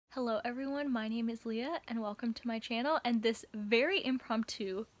Hello everyone, my name is Leah and welcome to my channel and this very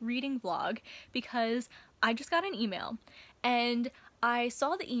impromptu reading vlog because I just got an email and I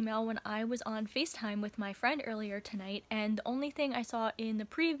saw the email when I was on FaceTime with my friend earlier tonight, and the only thing I saw in the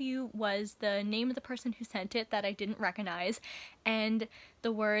preview was the name of the person who sent it that I didn't recognize and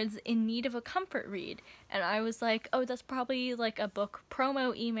the words "in need of a comfort read," and I was like, oh, that's probably like a book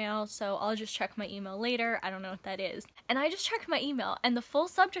promo email, so I'll just check my email later. I don't know what that is. And I just checked my email and the full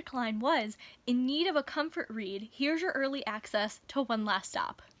subject line was, "In need of a comfort read, here's your early access to One Last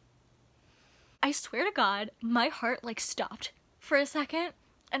Stop." I swear to God, my heart like stopped for a second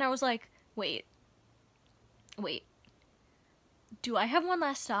and I was like, wait, do I have One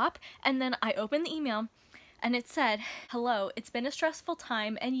Last Stop? And then I opened the email and it said, "Hello, it's been a stressful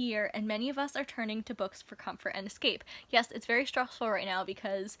time and year and many of us are turning to books for comfort and escape." Yes, it's very stressful right now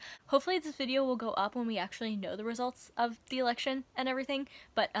because hopefully this video will go up when we actually know the results of the election and everything,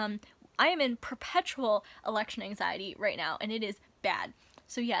 but I am in perpetual election anxiety right now and it is bad.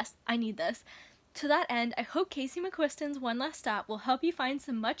 So yes, I need this. To that end, I hope Casey McQuiston's One Last Stop will help you find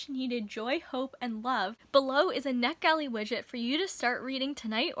some much-needed joy, hope, and love. Below is a NetGalley widget for you to start reading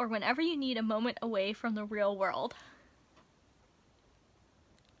tonight or whenever you need a moment away from the real world.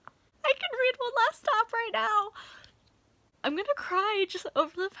 I can read One Last Stop right now! I'm gonna cry just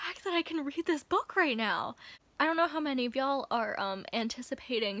over the fact that I can read this book right now. I don't know how many of y'all are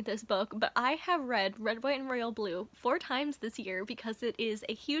anticipating this book, but I have read Red, White, and Royal Blue 4 times this year because it is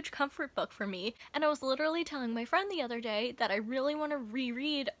a huge comfort book for me, and I was literally telling my friend the other day that I really want to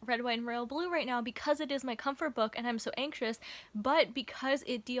reread Red, White, and Royal Blue right now because it is my comfort book and I'm so anxious, but because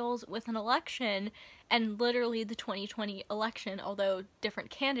it deals with an election and literally the 2020 election, although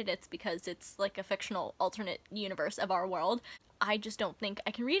different candidates because it's like a fictional alternate universe of our world, I just don't think I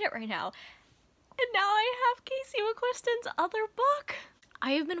can read it right now. And now I have Casey McQuiston's other book!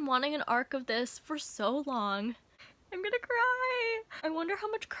 I have been wanting an arc of this for so long. I'm gonna cry! I wonder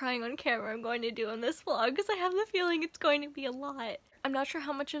how much crying on camera I'm going to do in this vlog because I have the feeling it's going to be a lot. I'm not sure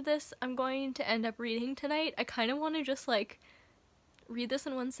how much of this I'm going to end up reading tonight. I kind of want to just like read this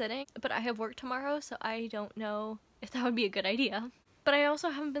in one sitting, but I have work tomorrow so I don't know if that would be a good idea. But I also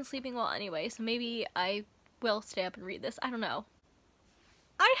haven't been sleeping well anyway, so maybe I will stay up and read this. I don't know.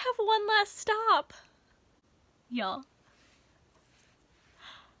 I have One Last Stop! Y'all.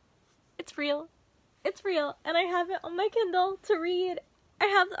 It's real. It's real. And I have it on my Kindle to read. I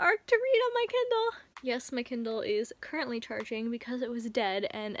have the arc to read on my Kindle. Yes, my Kindle is currently charging because it was dead,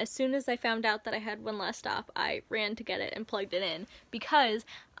 and as soon as I found out that I had One Last Stop, I ran to get it and plugged it in because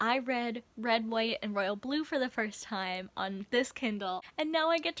I read Red, White, and Royal Blue for the first time on this Kindle, and now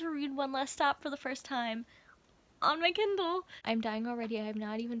I get to read One Last Stop for the first time on my Kindle. I'm dying already. I have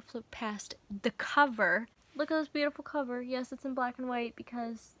not even flipped past the cover. Look at this beautiful cover. Yes, it's in black and white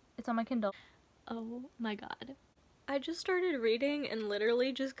because it's on my Kindle. Oh my god. I just started reading and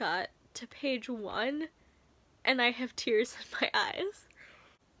literally just got to page 1 and I have tears in my eyes.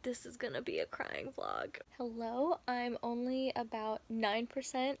 This is gonna be a crying vlog. Hello, I'm only about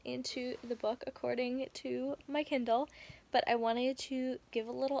 9% into the book according to my Kindle, but I wanted to give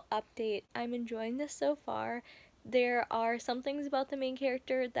a little update. I'm enjoying this so far. There are some things about the main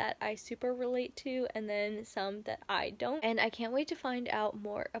character that I super relate to and then some that I don't, and I can't wait to find out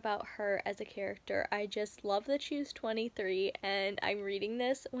more about her as a character. I just love that she's 23 and I'm reading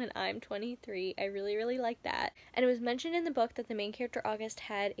this when I'm 23. I really like that. And it was mentioned in the book that the main character August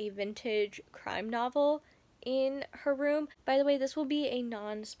had a vintage crime novel in her room. By the way, this will be a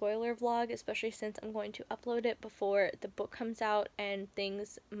non-spoiler vlog, especially since I'm going to upload it before the book comes out and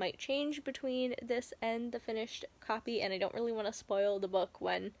things might change between this and the finished copy, and I don't really want to spoil the book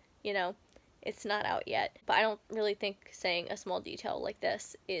when, you know, it's not out yet. But I don't really think saying a small detail like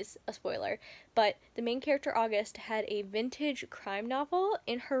this is a spoiler. But the main character August had a vintage crime novel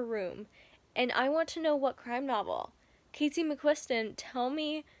in her room, and I want to know what crime novel. Casey McQuiston, tell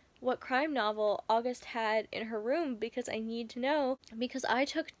me what crime novel August had in her room because I need to know, because I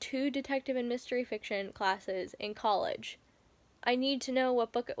took 2 detective and mystery fiction classes in college. I need to know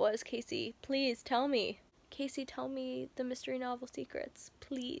what book it was, Casey. Please tell me. Casey, tell me the mystery novel secrets,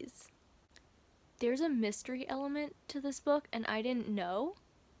 please. There's a mystery element to this book and I didn't know.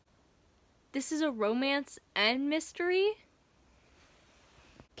 This is a romance and mystery?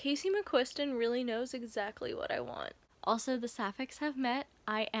 Casey McQuiston really knows exactly what I want. Also, the sapphics have met.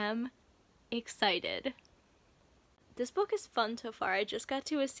 I am excited. This book is fun so far. I just got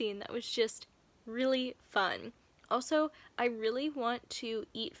to a scene that was just really fun. Also, I really want to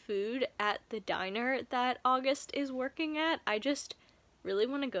eat food at the diner that August is working at. I just really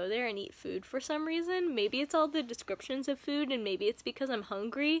want to go there and eat food for some reason. Maybe it's all the descriptions of food and maybe it's because I'm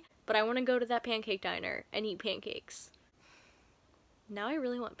hungry, but I want to go to that pancake diner and eat pancakes. Now I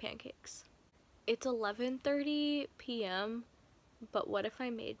really want pancakes. It's 11:30 p.m., but what if I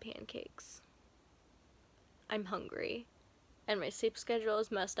made pancakes? I'm hungry, and my sleep schedule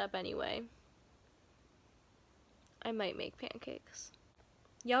is messed up anyway. I might make pancakes.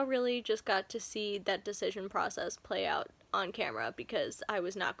 Y'all really just got to see that decision process play out on camera because I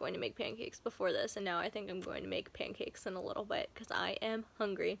was not going to make pancakes before this, and now I think I'm going to make pancakes in a little bit because I am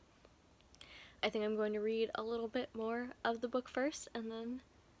hungry. I think I'm going to read a little bit more of the book first, and then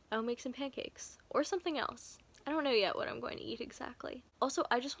I'll make some pancakes or something else. I don't know yet what I'm going to eat exactly. Also,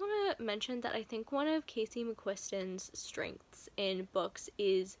 I just want to mention that I think one of Casey McQuiston's strengths in books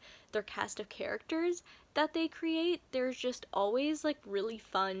is their cast of characters that they create. There's just always like really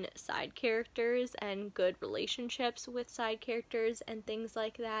fun side characters and good relationships with side characters and things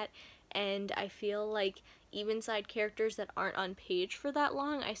like that. And I feel like even side characters that aren't on page for that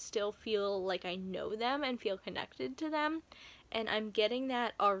long, I still feel like I know them and feel connected to them. And I'm getting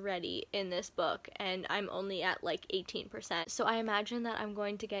that already in this book, and I'm only at like 18%. So I imagine that I'm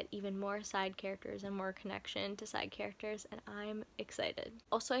going to get even more side characters and more connection to side characters, and I'm excited.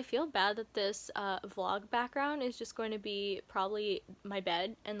 Also, I feel bad that this vlog background is just going to be probably my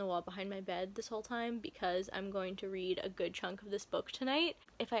bed and the wall behind my bed this whole time because I'm going to read a good chunk of this book tonight.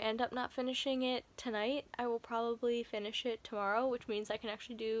 If I end up not finishing it tonight, I will probably finish it tomorrow, which means I can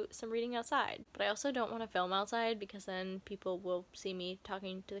actually do some reading outside. But I also don't want to film outside because then people will see me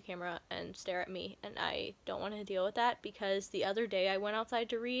talking to the camera and stare at me, and I don't want to deal with that because the other day I went outside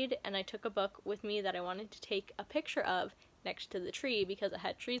to read and I took a book with me that I wanted to take a picture of next to the tree because it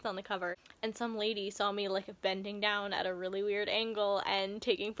had trees on the cover, and some lady saw me like bending down at a really weird angle and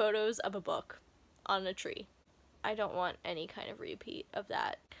taking photos of a book on a tree. I don't want any kind of repeat of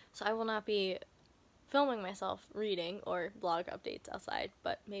that, so I will not be filming myself reading or vlog updates outside,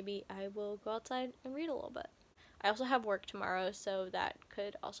 but maybe I will go outside and read a little bit. I also have work tomorrow, so that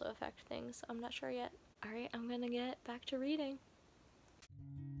could also affect things. I'm not sure yet. Alright, I'm gonna get back to reading.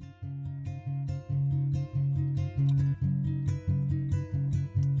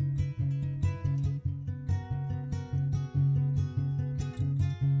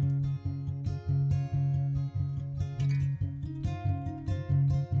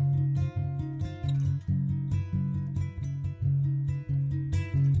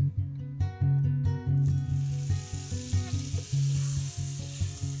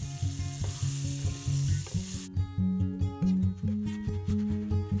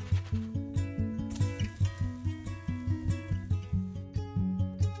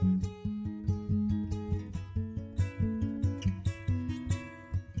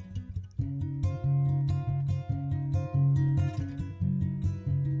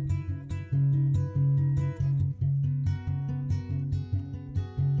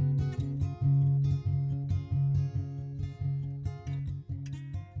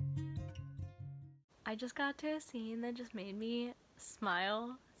 I just got to a scene that just made me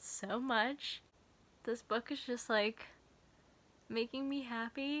smile so much. This book is just like making me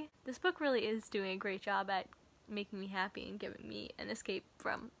happy. This book really is doing a great job at making me happy and giving me an escape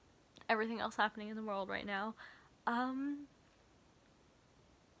from everything else happening in the world right now. I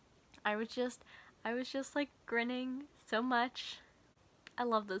was just like grinning so much. I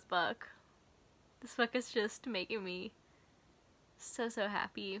love this book. This book is just making me so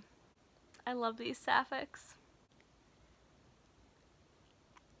happy. I love these sapphics.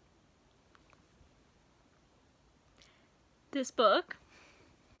 This book,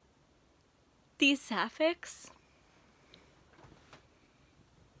 these sapphics,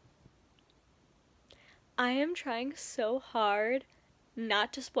 I am trying so hard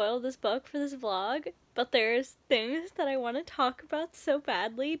not to spoil this book for this vlog, but there's things that I want to talk about so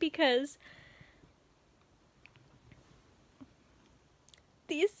badly because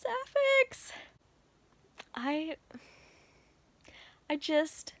these sapphics,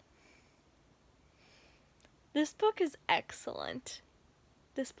 this book is excellent.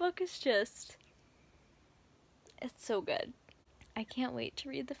 This book is just, it's so good. I can't wait to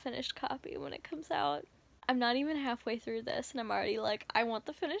read the finished copy when it comes out. I'm not even halfway through this and I'm already like, I want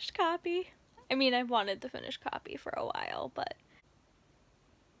the finished copy. I mean, I've wanted the finished copy for a while, but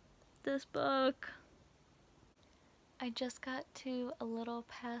this book, I just got to a little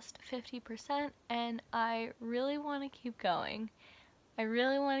past 50% and I really want to keep going. I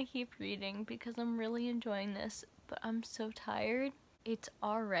really want to keep reading because I'm really enjoying this, but I'm so tired. It's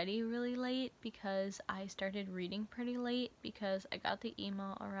already really late because I started reading pretty late because I got the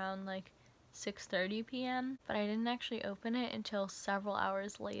email around like 6:30 p.m., but I didn't actually open it until several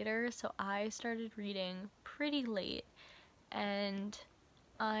hours later, so I started reading pretty late, and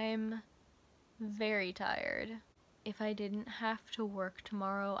I'm very tired. If I didn't have to work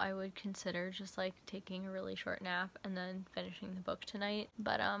tomorrow, I would consider just like taking a really short nap and then finishing the book tonight.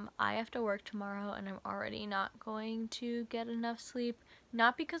 But I have to work tomorrow and I'm already not going to get enough sleep.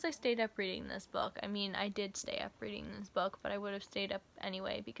 Not because I stayed up reading this book. I mean, I did stay up reading this book, but I would have stayed up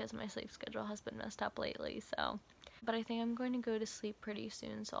anyway because my sleep schedule has been messed up lately, so. But I think I'm going to go to sleep pretty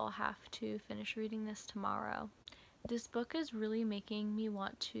soon, so I'll have to finish reading this tomorrow. This book is really making me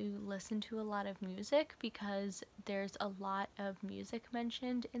want to listen to a lot of music because there's a lot of music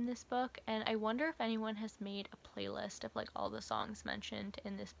mentioned in this book, and I wonder if anyone has made a playlist of like all the songs mentioned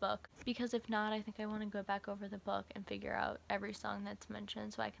in this book, because if not, I think I want to go back over the book and figure out every song that's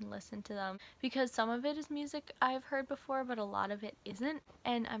mentioned so I can listen to them, because some of it is music I've heard before but a lot of it isn't,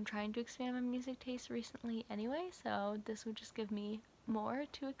 and I'm trying to expand my music taste recently anyway, so this would just give me more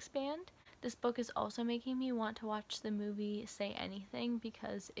to expand. This book is also making me want to watch the movie Say Anything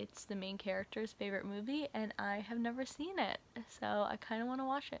because it's the main character's favorite movie and I have never seen it, so I kind of want to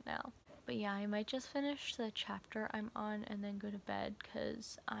watch it now. But yeah, I might just finish the chapter I'm on and then go to bed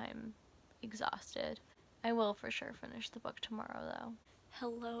because I'm exhausted. I will for sure finish the book tomorrow though.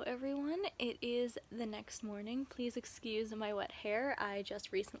 Hello everyone, it is the next morning. Please excuse my wet hair. I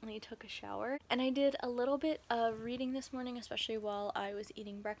just recently took a shower and I did a little bit of reading this morning, especially while I was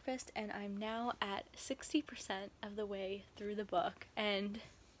eating breakfast, and I'm now at 60% of the way through the book. And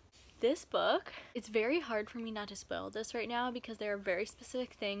this book, it's very hard for me not to spoil this right now because there are very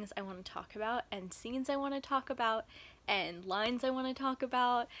specific things I want to talk about and scenes I want to talk about and lines I want to talk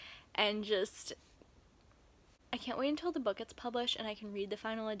about, and just I can't wait until the book gets published and I can read the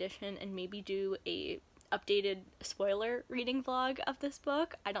final edition and maybe do a updated spoiler reading vlog of this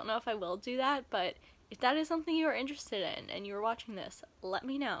book. I don't know if I will do that, but if that is something you are interested in and you are watching this, let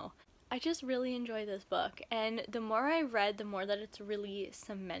me know. I just really enjoy this book, and the more I read, the more that it's really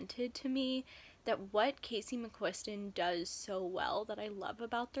cemented to me that what Casey McQuiston does so well that I love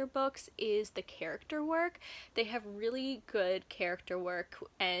about their books is the character work. They have really good character work,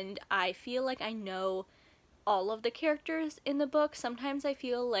 and I feel like I know all of the characters in the book. Sometimes I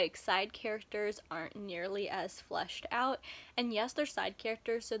feel like side characters aren't nearly as fleshed out, and yes, they're side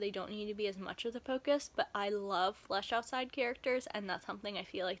characters so they don't need to be as much of the focus, but I love fleshed out side characters, and that's something I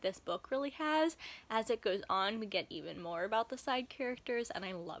feel like this book really has. As it goes on, we get even more about the side characters, and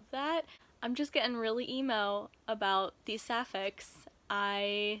I love that. I'm just getting really emo about these sapphics.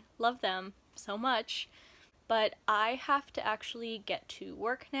 I love them so much. But I have to actually get to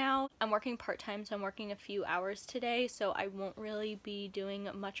work now. I'm working part-time, so I'm working a few hours today, so I won't really be doing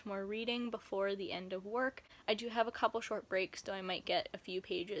much more reading before the end of work. I do have a couple short breaks, so I might get a few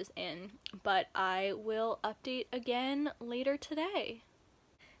pages in, but I will update again later today.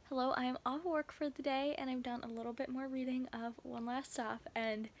 Hello, I am off work for the day, and I've done a little bit more reading of One Last Stop,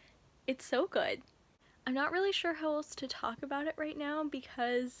 and it's so good. I'm not really sure how else to talk about it right now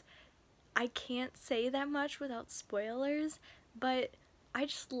because I can't say that much without spoilers, but I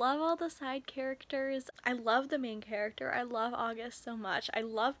just love all the side characters. I love the main character. I love August so much. I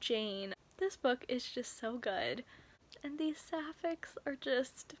love Jane. This book is just so good. And these sapphics are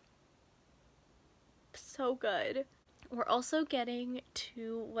just so good. We're also getting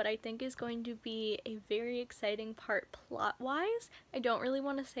to what I think is going to be a very exciting part plot-wise. I don't really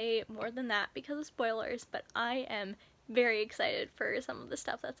want to say more than that because of spoilers, but I am very excited for some of the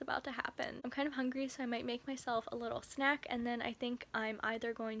stuff that's about to happen. I'm kind of hungry, so I might make myself a little snack, and then I think I'm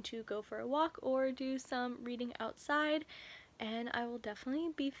either going to go for a walk or do some reading outside, and I will definitely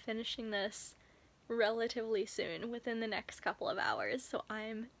be finishing this relatively soon, within the next couple of hours, so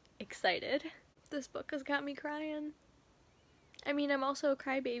I'm excited. This book has got me crying. I mean, I'm also a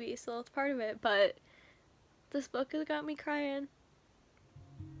crybaby, so that's part of it, but this book has got me crying.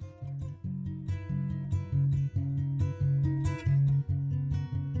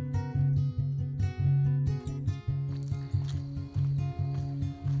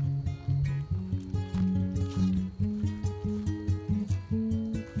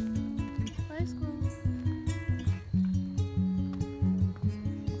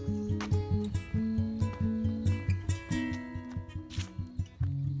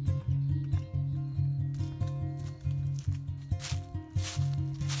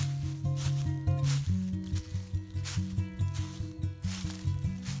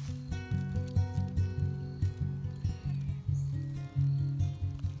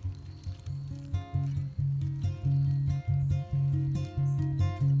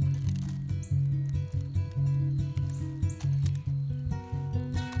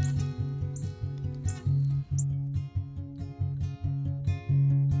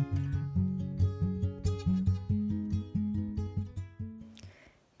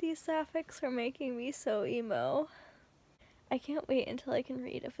 These sapphics are making me so emo. I can't wait until I can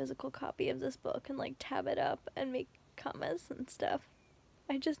read a physical copy of this book and like tab it up and make comments and stuff.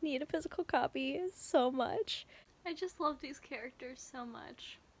 I just need a physical copy so much. I just love these characters so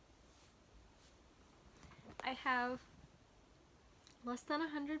much. I have less than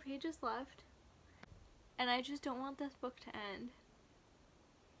 100 pages left, and I just don't want this book to end.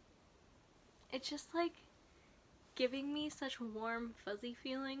 It's just like giving me such warm, fuzzy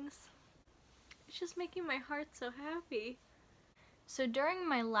feelings. It's just making my heart so happy. So during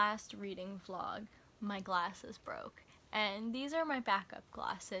my last reading vlog, my glasses broke, and these are my backup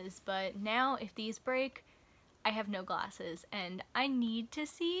glasses, but now if these break, I have no glasses, and I need to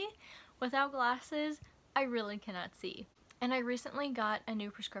see. Without glasses, I really cannot see. And I recently got a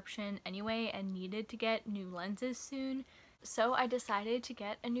new prescription anyway and needed to get new lenses soon, so I decided to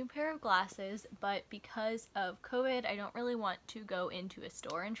get a new pair of glasses, but because of COVID, I don't really want to go into a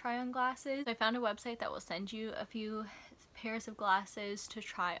store and try on glasses. I found a website that will send you a few pairs of glasses to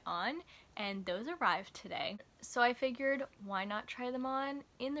try on, and those arrived today. So I figured, why not try them on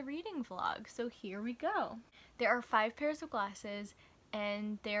in the reading vlog? So here we go. There are 5 pairs of glasses,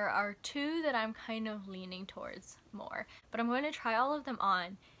 and there are 2 that I'm kind of leaning towards more. But I'm going to try all of them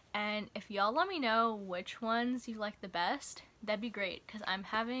on, and if y'all let me know which ones you like the best, that'd be great, because I'm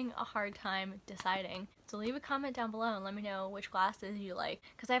having a hard time deciding. So leave a comment down below and let me know which glasses you like,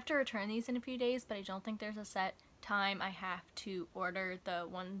 because I have to return these in a few days, but I don't think there's a set time I have to order the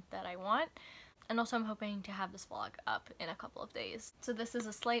one that I want. And also I'm hoping to have this vlog up in a couple of days. So this is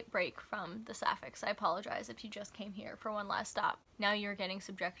a slight break from the sapphics. I apologize if you just came here for one last stop. Now you're getting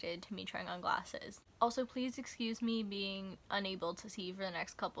subjected to me trying on glasses. Also, please excuse me being unable to see for the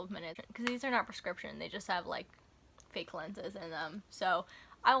next couple of minutes, because these are not prescription, they just have like fake lenses in them. So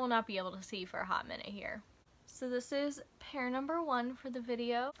I will not be able to see for a hot minute here. So this is pair number 1 for the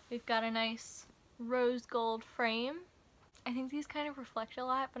video. We've got a nice rose gold frame. I think these kind of reflect a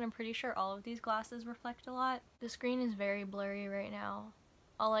lot, but I'm pretty sure all of these glasses reflect a lot. The screen is very blurry right now.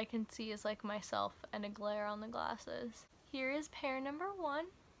 All I can see is like myself and a glare on the glasses. Here is pair number 1.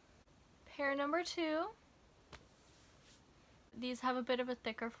 Pair number 2. These have a bit of a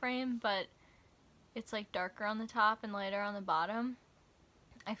thicker frame, but it's like darker on the top and lighter on the bottom.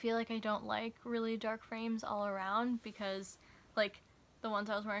 I feel like I don't like really dark frames all around, because like the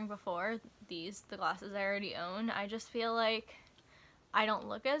ones I was wearing before, the glasses I already own, I just feel like I don't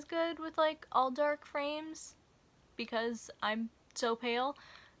look as good with like all dark frames because I'm so pale,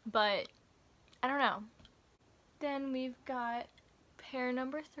 but I don't know. Then we've got pair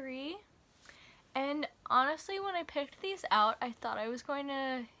number 3, and honestly when I picked these out I thought I was going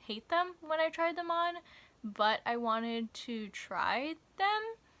to hate them when I tried them on, but I wanted to try them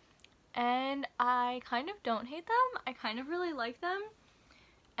and I kind of don't hate them. I kind of really like them.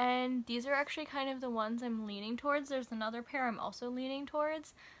 And these are actually kind of the ones I'm leaning towards. There's another pair I'm also leaning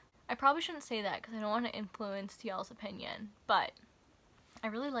towards. I probably shouldn't say that because I don't want to influence y'all's opinion, but I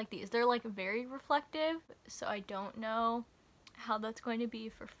really like these. They're like very reflective, so I don't know how that's going to be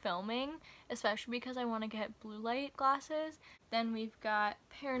for filming, especially because I want to get blue light glasses. Then we've got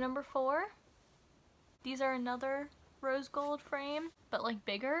pair number 4. These are another rose gold frame, but like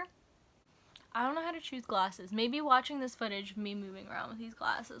bigger. I don't know how to choose glasses. Maybe watching this footage of me moving around with these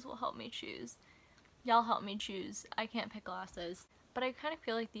glasses will help me choose. Y'all help me choose. I can't pick glasses. But I kind of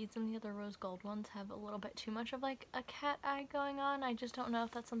feel like these and the other rose gold ones have a little bit too much of like a cat eye going on. I just don't know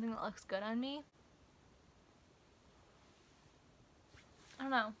if that's something that looks good on me. I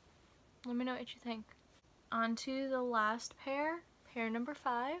don't know. Let me know what you think. On to the last pair, pair number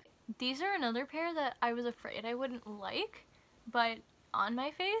 5. These are another pair that I was afraid I wouldn't like, but on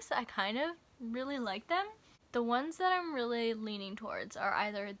my face I kind of really like them. The ones that I'm really leaning towards are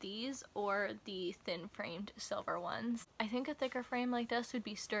either these or the thin framed silver ones. I think a thicker frame like this would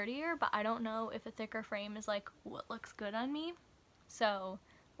be sturdier, but I don't know if a thicker frame is like what looks good on me. So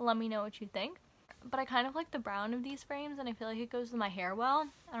let me know what you think. But I kind of like the brown of these frames and I feel like it goes with my hair well.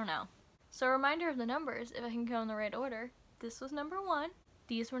 I don't know. So a reminder of the numbers, if I can go in the right order. This was number 1,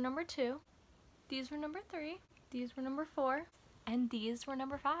 these were number 2, these were number 3, these were number 4, and these were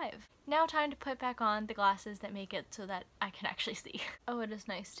number 5. Now time to put back on the glasses that make it so that I can actually see. Oh, it is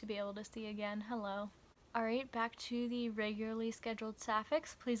nice to be able to see again. Hello. Alright, back to the regularly scheduled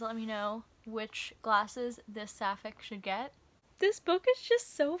sapphics. Please let me know which glasses this sapphic should get. This book is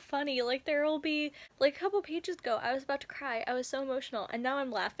just so funny. Like, there will be, like, a couple pages ago, I was about to cry. I was so emotional, and now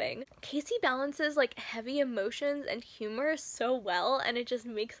I'm laughing. Casey balances, like, heavy emotions and humor so well, and it just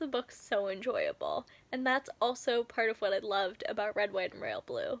makes the book so enjoyable. And that's also part of what I loved about Red, White, and Royal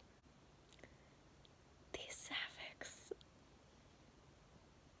Blue. These sapphics.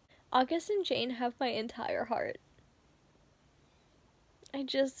 August and Jane have my entire heart. I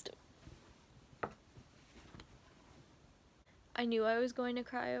knew I was going to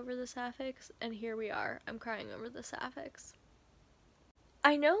cry over the sapphics, and here we are. I'm crying over the sapphics.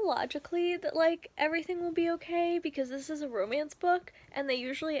 I know logically that, like, everything will be okay because this is a romance book, and they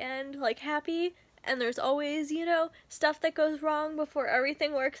usually end, like, happy, and there's always, you know, stuff that goes wrong before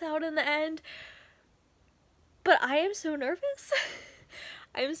everything works out in the end. But I am so nervous.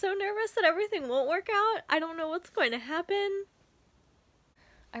 I'm so nervous that everything won't work out. I don't know what's going to happen.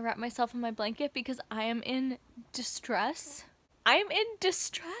 I wrap myself in my blanket because I am in distress. I am in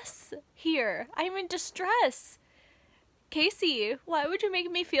distress here. I am in distress. Casey, why would you make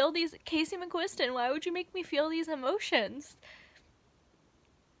me feel these... Casey McQuiston, why would you make me feel these emotions?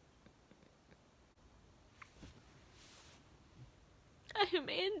 I am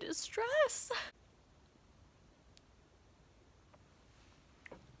in distress.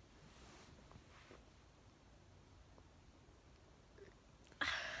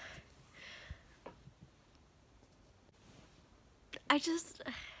 I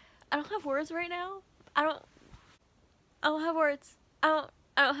don't have words right now. I don't have words. I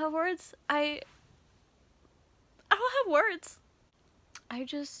don't have words. I don't have words.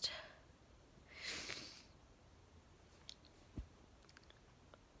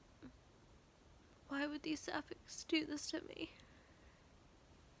 Why would these sapphics do this to me?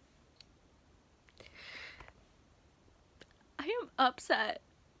 I am upset.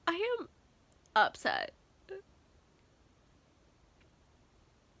 I am upset.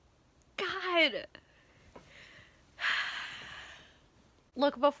 God.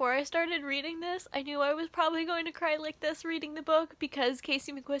 Look, before I started reading this, I knew I was probably going to cry like this reading the book because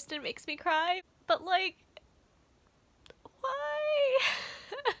Casey McQuiston makes me cry. But, like, why?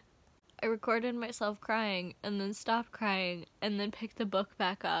 I recorded myself crying and then stopped crying and then picked the book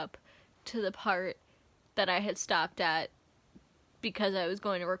back up to the part that I had stopped at because I was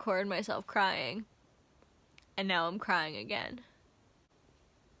going to record myself crying. And now I'm crying again.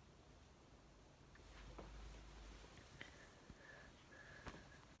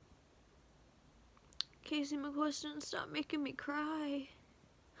 Casey McQuiston, stop making me cry.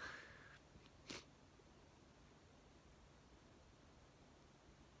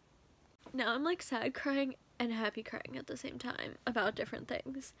 Now I'm like sad crying and happy crying at the same time about different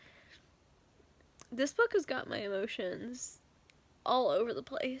things. This book has got my emotions all over the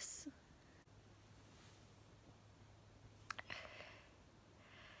place.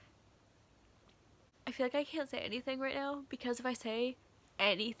 I feel like I can't say anything right now because if I say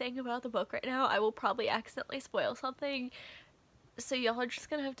anything about the book right now, I will probably accidentally spoil something. So y'all are just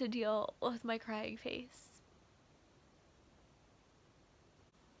gonna have to deal with my crying face.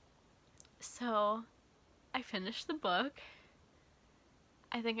 So, I finished the book.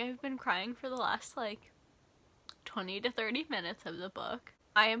 I think I've been crying for the last, like, 20 to 30 minutes of the book.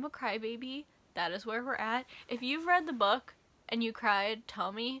 I am a crybaby. That is where we're at. If you've read the book and you cried,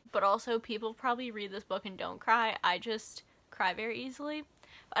 tell me. But also, people probably read this book and don't cry. I just cry very easily.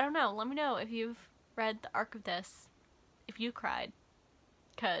 But I don't know. Let me know if you've read the arc of this. If you cried.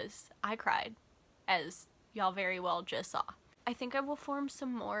 Because I cried. As y'all very well just saw. I think I will form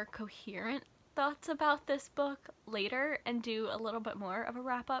some more coherent thoughts about this book later and do a little bit more of a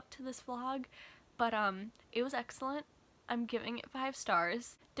wrap up to this vlog. But it was excellent. I'm giving it 5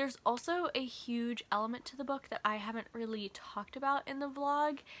 stars. There's also a huge element to the book that I haven't really talked about in the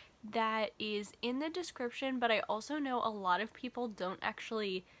vlog that is in the description, but I also know a lot of people don't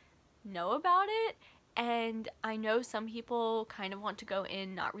actually know about it, and I know some people kind of want to go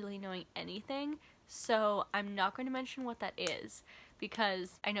in not really knowing anything, so I'm not going to mention what that is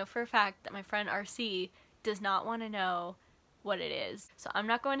because I know for a fact that my friend RC does not want to know what it is. So I'm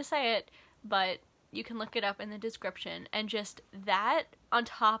not going to say it, but you can look it up in the description. And just that on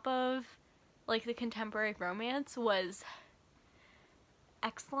top of like the contemporary romance was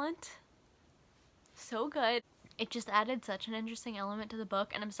excellent. So good. It just added such an interesting element to the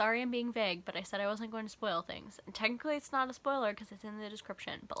book, and I'm sorry I'm being vague, but I said I wasn't going to spoil things. And technically it's not a spoiler because it's in the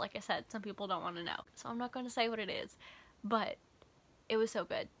description, but like I said, some people don't want to know. So I'm not going to say what it is, but it was so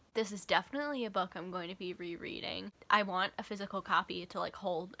good. This is definitely a book I'm going to be rereading. I want a physical copy to like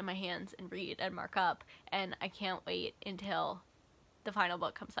hold in my hands and read and mark up, and I can't wait until the final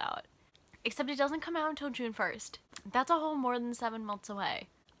book comes out. Except it doesn't come out until June 1st. That's a whole more than 7 months away.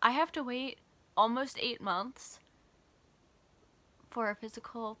 I have to wait almost 8 months for a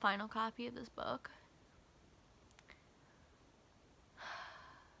physical final copy of this book.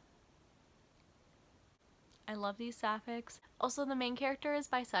 I love these sapphics. Also, the main character is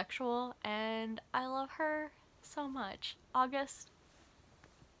bisexual, and I love her so much. August,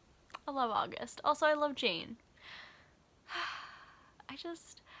 I love August. Also, I love Jane.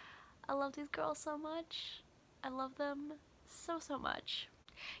 I love these girls so much. I love them so, so much.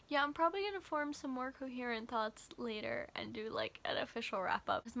 Yeah, I'm probably gonna form some more coherent thoughts later and do like an official wrap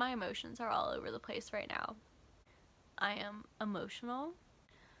up because my emotions are all over the place right now. I am emotional.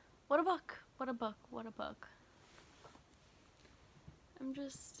 What a book, what a book, what a book. I'm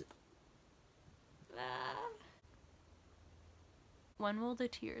just... When will the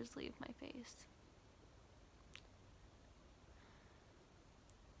tears leave my face?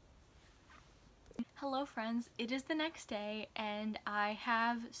 Hello friends, it is the next day and I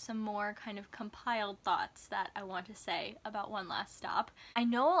have some more kind of compiled thoughts that I want to say about One Last Stop. I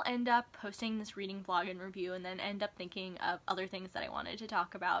know I'll end up posting this reading vlog and review and then end up thinking of other things that I wanted to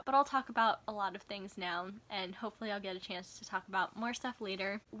talk about, but I'll talk about a lot of things now and hopefully I'll get a chance to talk about more stuff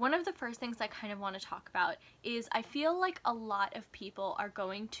later. One of the first things I kind of want to talk about is I feel like a lot of people are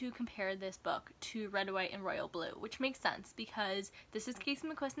going to compare this book to Red, White, and Royal Blue, which makes sense because this is Casey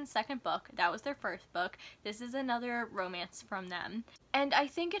McQuiston's second book. That was their first book. This is another romance from them. And I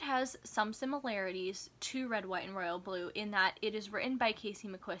think it has some similarities to Red, White, and Royal Blue in that it is written by Casey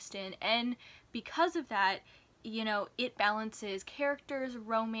McQuiston, and because of that, you know, it balances characters,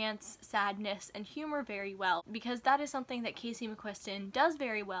 romance, sadness, and humor very well, because that is something that Casey McQuiston does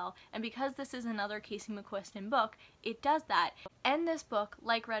very well, and because this is another Casey McQuiston book, it does that. And this book,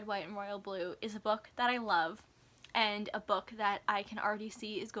 like Red, White, and Royal Blue, is a book that I love, and a book that I can already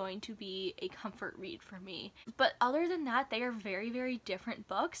see is going to be a comfort read for me. But other than that, they are very, very different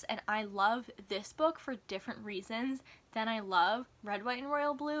books, and I love this book for different reasons than I love Red, White, and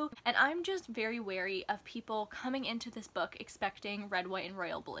Royal Blue, and I'm just very wary of people coming into this book expecting Red, White, and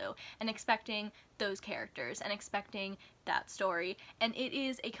Royal Blue, and expecting those characters, and expecting that story, and it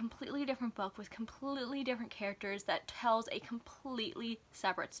is a completely different book with completely different characters that tells a completely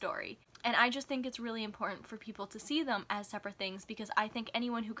separate story. And I just think it's really important for people to see them as separate things, because I think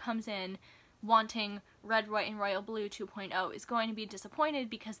anyone who comes in wanting Red, White, and Royal Blue 2.0 is going to be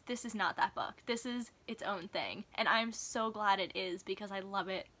disappointed, because this is not that book. This is its own thing, and I'm so glad it is because I love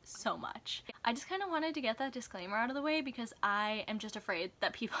it so much. I just kind of wanted to get that disclaimer out of the way because I am just afraid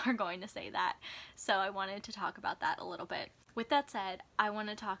that people are going to say that, so I wanted to talk about that a little bit. With that said, I want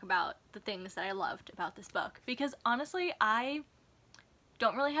to talk about the things that I loved about this book, because honestly, I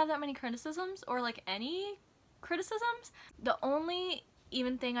don't really have that many criticisms, or like any criticisms. The only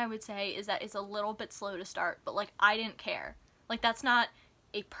even thing I would say is that it's a little bit slow to start, but like I didn't care. Like that's not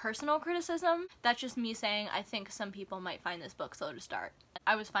a personal criticism, that's just me saying I think some people might find this book slow to start.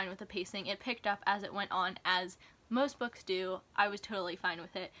 I was fine with the pacing. It picked up as it went on, as most books do. I was totally fine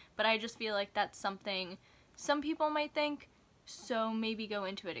with it, but I just feel like that's something some people might think, so maybe go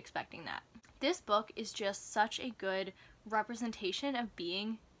into it expecting that. This book is just such a good representation of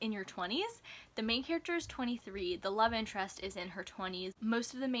being in your 20s. The main character is 23, the love interest is in her 20s,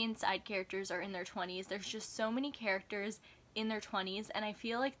 most of the main side characters are in their 20s. There's just so many characters in their 20s, and I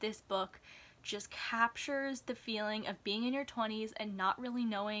feel like this book just captures the feeling of being in your 20s and not really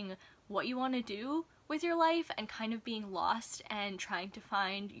knowing what you want to do with your life, and kind of being lost and trying to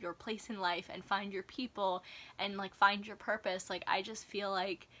find your place in life and find your people and like find your purpose. Like I just feel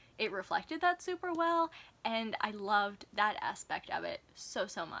like it reflected that super well, and I loved that aspect of it so,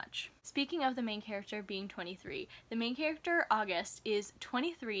 so much. Speaking of the main character being 23, the main character, August, is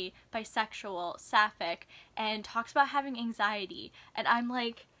 23, bisexual, sapphic, and talks about having anxiety, and I'm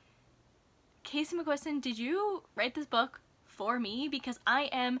like, Casey McQuiston, did you write this book for me? Because I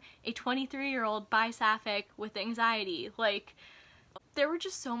am a 23-year-old bi-sapphic with anxiety. Like, there were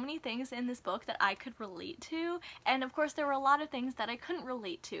just so many things in this book that I could relate to, and of course there were a lot of things that I couldn't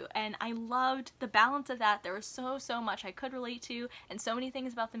relate to, and I loved the balance of that. There was so much I could relate to, and so many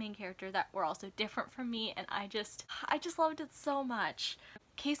things about the main character that were also different from me, and I just loved it so much.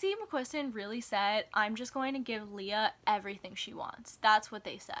 Casey McQuiston really said, I'm just going to give Leah everything she wants. That's what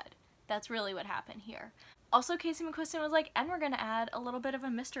they said. That's really what happened here. Also, Casey McQuiston was like, and we're gonna add a little bit of a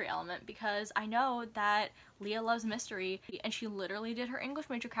mystery element, because I know that Leah loves mystery, and she literally did her English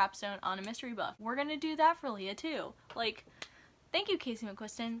major capstone on a mystery book. We're gonna do that for Leah too. Like, thank you, Casey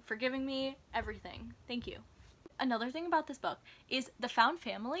McQuiston, for giving me everything. Thank you. Another thing about this book is the found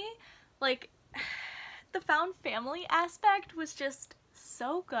family. Like, the found family aspect was just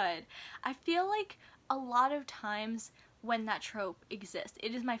so good. I feel like a lot of times when that trope exists,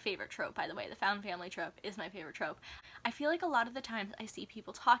 it is my favorite trope, by the way, the found family trope is my favorite trope. I feel like a lot of the times I see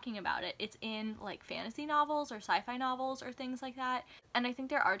people talking about it, it's in like fantasy novels or sci-fi novels or things like that, and I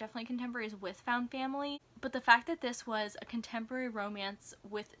think there are definitely contemporaries with found family, but the fact that this was a contemporary romance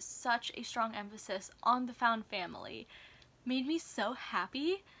with such a strong emphasis on the found family made me so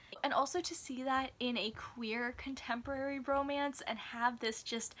happy. And also to see that in a queer contemporary romance and have this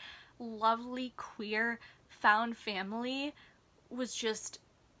just lovely queer found family was just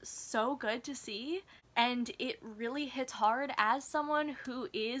so good to see. And it really hits hard as someone who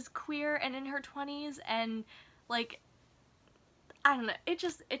is queer and in her 20s, and like, I don't know, it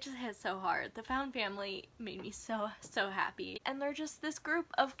just hit so hard. The found family made me so happy. And they're just this group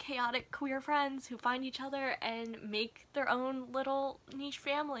of chaotic queer friends who find each other and make their own little niche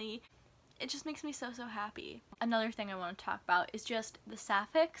family. It just makes me so happy. Another thing I want to talk about is just the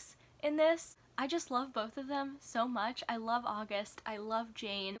sapphics in this. I just love both of them so much. I love August, I love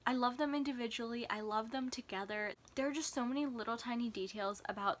Jane. I love them individually, I love them together. There are just so many little tiny details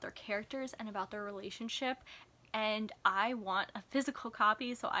about their characters and about their relationship, and I want a physical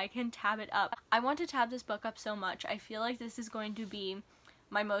copy so I can tab it up. I want to tab this book up so much. I feel like this is going to be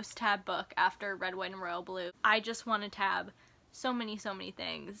my most tabbed book after Red, White, and Royal Blue. I just want to tab so many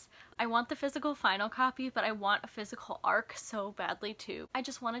things. I want the physical final copy, but I want a physical arc so badly too. I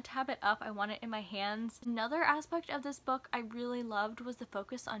just want to tab it up, I want it in my hands. Another aspect of this book I really loved was the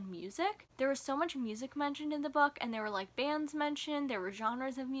focus on music. There was so much music mentioned in the book, and there were like bands mentioned, there were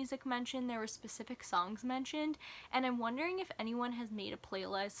genres of music mentioned, there were specific songs mentioned, and I'm wondering if anyone has made a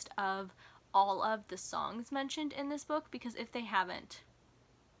playlist of all of the songs mentioned in this book, because if they haven't,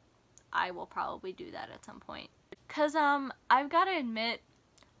 I will probably do that at some point. Cause I've gotta admit,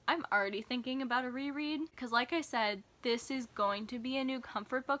 I'm already thinking about a reread, because like I said, this is going to be a new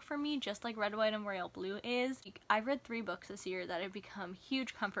comfort book for me, just like Red, White, and Royal Blue is. I've read 3 books this year that have become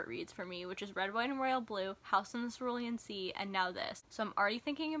huge comfort reads for me, which is Red, White, and Royal Blue, House in the Cerulean Sea, and now this. So I'm already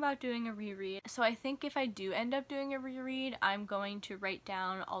thinking about doing a reread. So I think if I do end up doing a reread, I'm going to write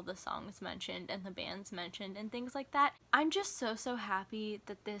down all the songs mentioned and the bands mentioned and things like that. I'm just so happy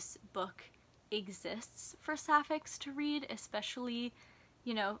that this book exists for sapphics to read, especially,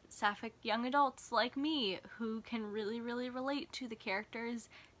 you know, sapphic young adults like me who can really relate to the characters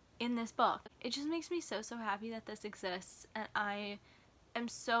in this book. It just makes me so happy that this exists, and I am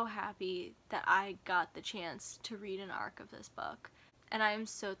so happy that I got the chance to read an arc of this book. And I am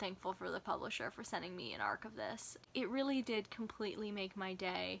so thankful for the publisher for sending me an arc of this. It really did completely make my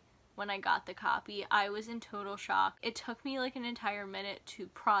day. When I got the copy, I was in total shock. It took me like an entire minute to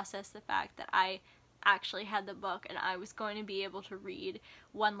process the fact that I actually had the book and I was going to be able to read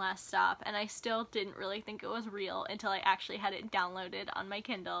One Last Stop, and I still didn't really think it was real until I actually had it downloaded on my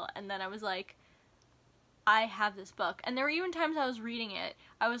Kindle, and then I was like, I have this book. And there were even times I was reading it,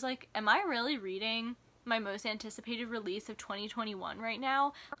 I was like, am I really reading my most anticipated release of 2021 right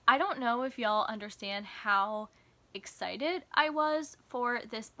now? I don't know if y'all understand how excited I was for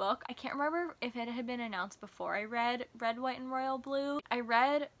this book. I can't remember if it had been announced before I read Red, White, and Royal Blue. I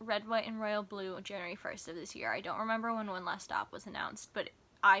read Red, White, and Royal Blue January 1st of this year. I don't remember when One Last Stop was announced, but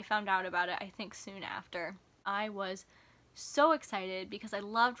I found out about it I think soon after. I was so excited because I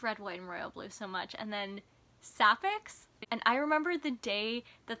loved Red, White, and Royal Blue so much, and then sapphics. And I remember the day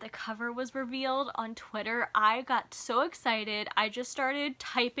that the cover was revealed on Twitter, I got so excited. I just started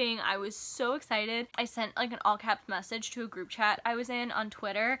typing. I was so excited. I sent like an all caps message to a group chat I was in on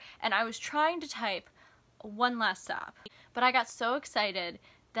Twitter, and I was trying to type One Last Stop. But I got so excited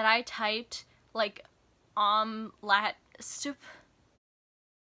that I typed like lat stup.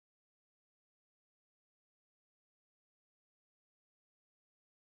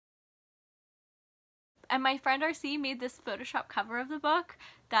 And my friend RC made this Photoshop cover of the book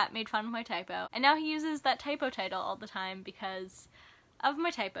that made fun of my typo. And now he uses that typo title all the time because of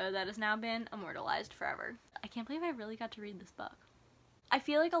my typo that has now been immortalized forever. I can't believe I really got to read this book. I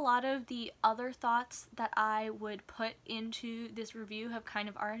feel like a lot of the other thoughts that I would put into this review have kind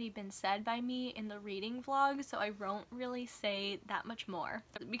of already been said by me in the reading vlog, so I won't really say that much more.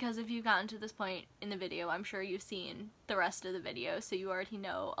 Because if you've gotten to this point in the video, I'm sure you've seen the rest of the video, so you already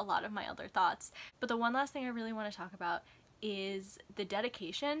know a lot of my other thoughts. But the one last thing I really want to talk about is the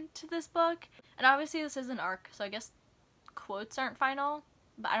dedication to this book. And obviously this is an arc, so I guess quotes aren't final,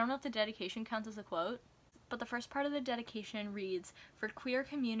 but I don't know if the dedication counts as a quote. But the first part of the dedication reads, "For queer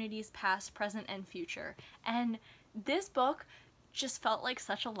communities past, present, and future." And this book just felt like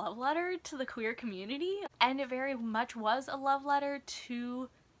such a love letter to the queer community, and it very much was a love letter to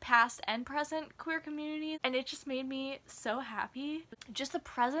past and present queer communities, and it just made me so happy. Just the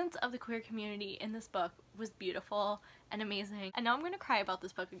presence of the queer community in this book was beautiful and amazing. And now I'm gonna cry about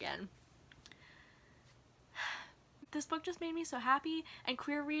this book again. This book just made me so happy, and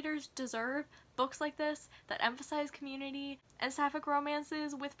queer readers deserve books like this that emphasize community and sapphic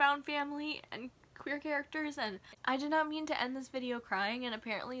romances with found family and queer characters. And I did not mean to end this video crying, and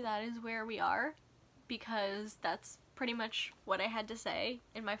apparently that is where we are, because that's pretty much what I had to say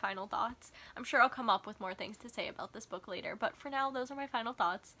in my final thoughts. I'm sure I'll come up with more things to say about this book later, but for now, those are my final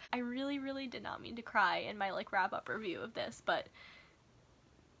thoughts. I really did not mean to cry in my like wrap-up review of this, but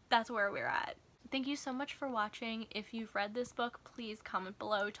that's where we're at. Thank you so much for watching. If you've read this book, please comment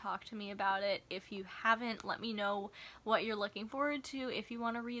below, talk to me about it. If you haven't, let me know what you're looking forward to if you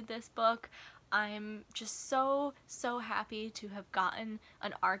want to read this book. I'm just so happy to have gotten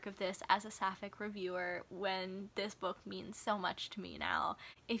an arc of this as a sapphic reviewer when this book means so much to me now.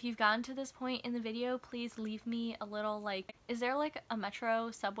 If you've gotten to this point in the video, please leave me a little like, is there like a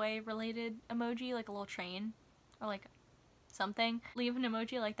metro subway related emoji, like a little train or like something? Leave an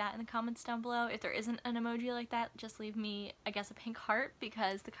emoji like that in the comments down below. If there isn't an emoji like that, just leave me, I guess, a pink heart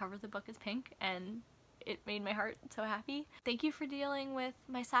because the cover of the book is pink and it made my heart so happy. Thank you for dealing with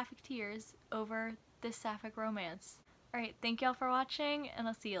my sapphic tears over this sapphic romance. Alright, thank y'all for watching, and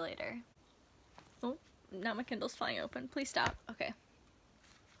I'll see you later. Oh, now my Kindle's flying open. Please stop. Okay.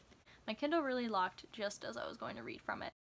 My Kindle really locked just as I was going to read from it.